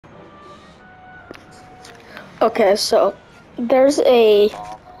Okay, so there's a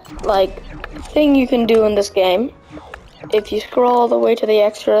like thing you can do in this game. If you scroll all the way to the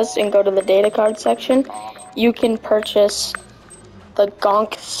extras and go to the data card section, you can purchase the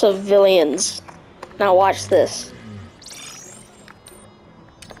Gonk civilians. Now watch this.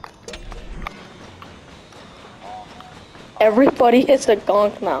 Everybody is a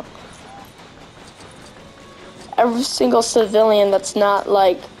Gonk now. Every single civilian that's not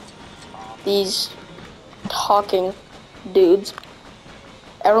like these talking dudes.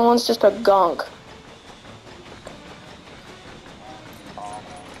 Everyone's just a Gonk.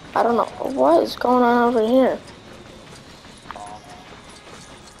 I don't know what is going on over here.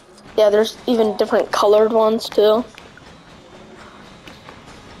 Yeah, there's even different colored ones too.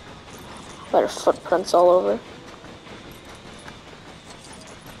 Better footprints all over.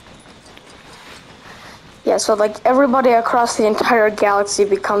 Yeah, so like everybody across the entire galaxy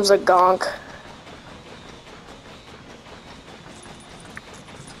becomes a Gonk.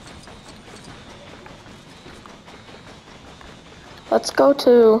 Let's go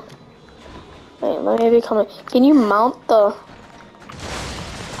to... Wait, let me become a... Can you mount the...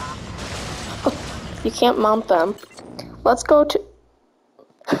 You can't mount them. Let's go to...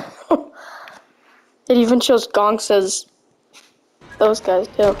 It even shows Gonks as those guys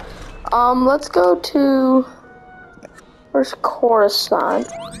too. Let's go to... Where's Coruscant?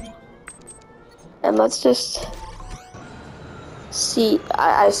 And let's just... see...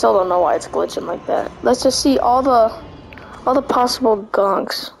 I still don't know why it's glitching like that. Let's just see all the possible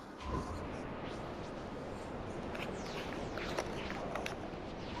Gonks.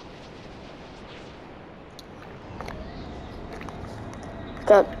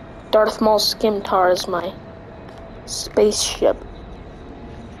 Got Darth Maul Skimtar as my spaceship.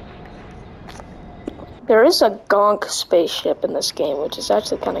 There is a Gonk spaceship in this game, which is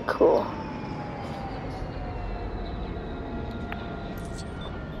actually kind of cool.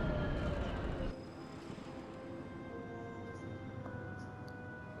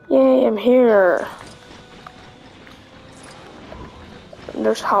 Yay, I'm here.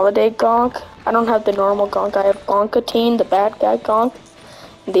 There's Holiday Gonk. I don't have the normal Gonk. I have Gonkatine, the bad guy Gonk,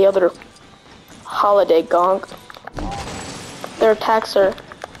 and the other Holiday Gonk. Their attacks are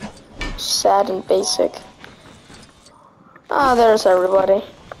sad and basic. Ah, there's everybody.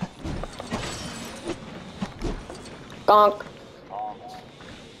 Gonk.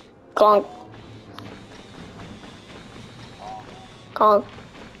 Gonk. Gonk.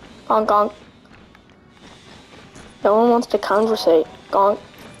 Gonk, gonk. No one wants to conversate. Gonk.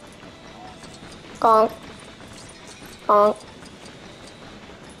 Gonk. Gonk.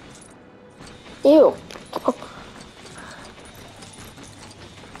 Ew.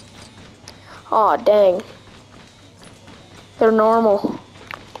 Aw, dang. They're normal.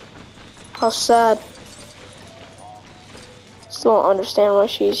 How sad. Still don't understand why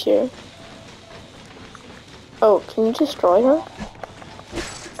she's here. Oh, can you destroy her?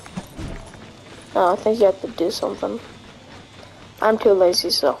 No, I think you have to do something. I'm too lazy,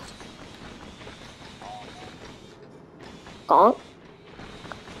 so. Gonk.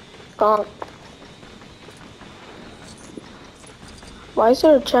 Gonk. Why is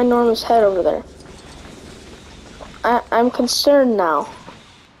there a ginormous head over there? I'm concerned now.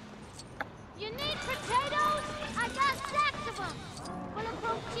 You need potatoes? I got sacks of them. Full of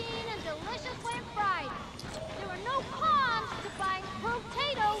protein and delicious when fried. There are no cons to buying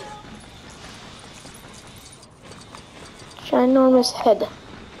potatoes. Ginormous head.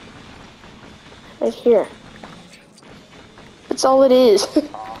 Right here. That's all it is.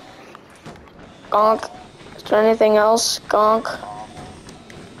 Gonk. Is there anything else? Gonk.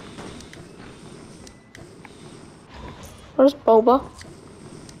 Where's Boba?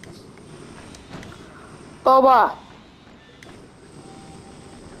 Boba!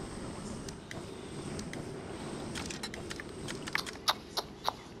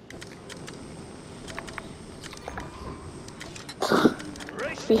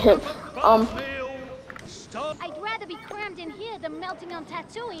 Be him. I'd rather be crammed in here than melting on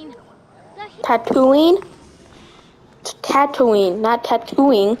Tatooine. Tatooine? It's Tatooine, not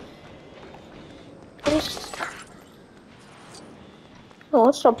tattooing.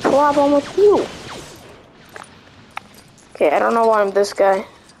 What's the problem with you? Okay, I don't know why I'm this guy.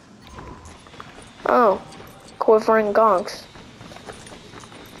 Oh, quivering Gonks.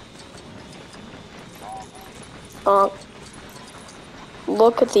 Gonk.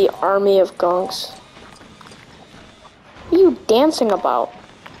 Look at the army of Gonks. What are you dancing about?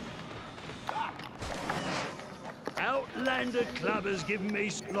 Outlander clubbers giving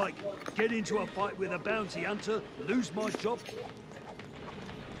me, like, get into a fight with a bounty hunter, lose my job.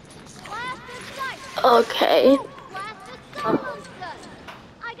 Okay. Blaster Solo's good.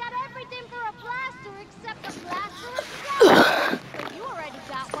 I got everything for a blaster except the blaster itself. But you already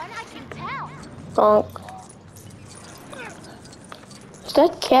got one, I can tell. Gonk. Is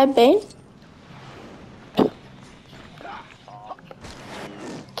that Cad Bane?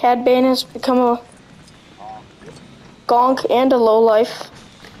 Cad Bane has become a gonk and a lowlife.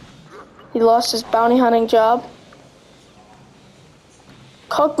 He lost his bounty hunting job.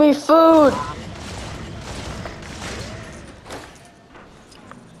 Cook me food!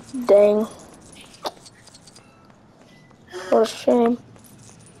 Dang. What a shame.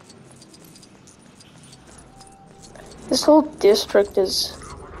 This whole district is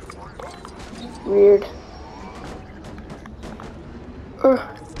weird. Ugh.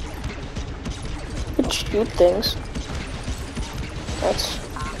 You can shoot things.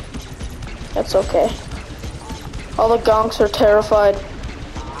 That's okay. All the gonks are terrified.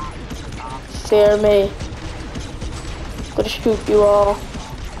 Fear me. I'm gonna shoot you all.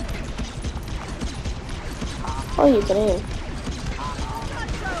 Oh, you can aim.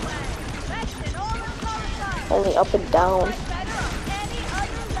 Only up and down.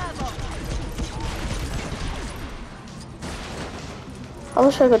 I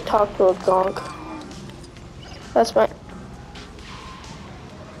wish I could talk to a gonk. That's my...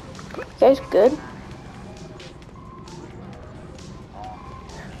 You guys good?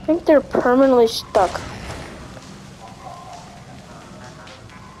 I think they're permanently stuck.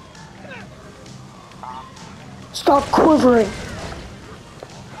 Stop quivering!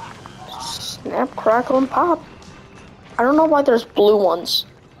 Snap, crackle, and pop. I don't know why there's blue ones.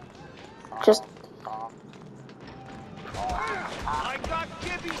 Just... I got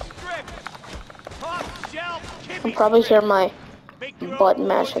kibby strips. Top shelf kibby You can probably hear my Make your butt own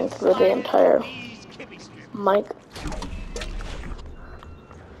mashing poison through the cider entire with these kibby strips. mic.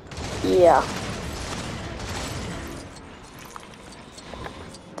 Yeah.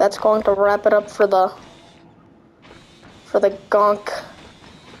 That's going to wrap it up for the gonk.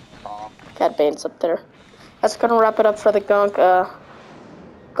 Cad Bane's up there. That's gonna wrap it up for the gonk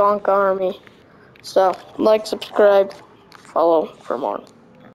army. So, like, subscribe, follow for more.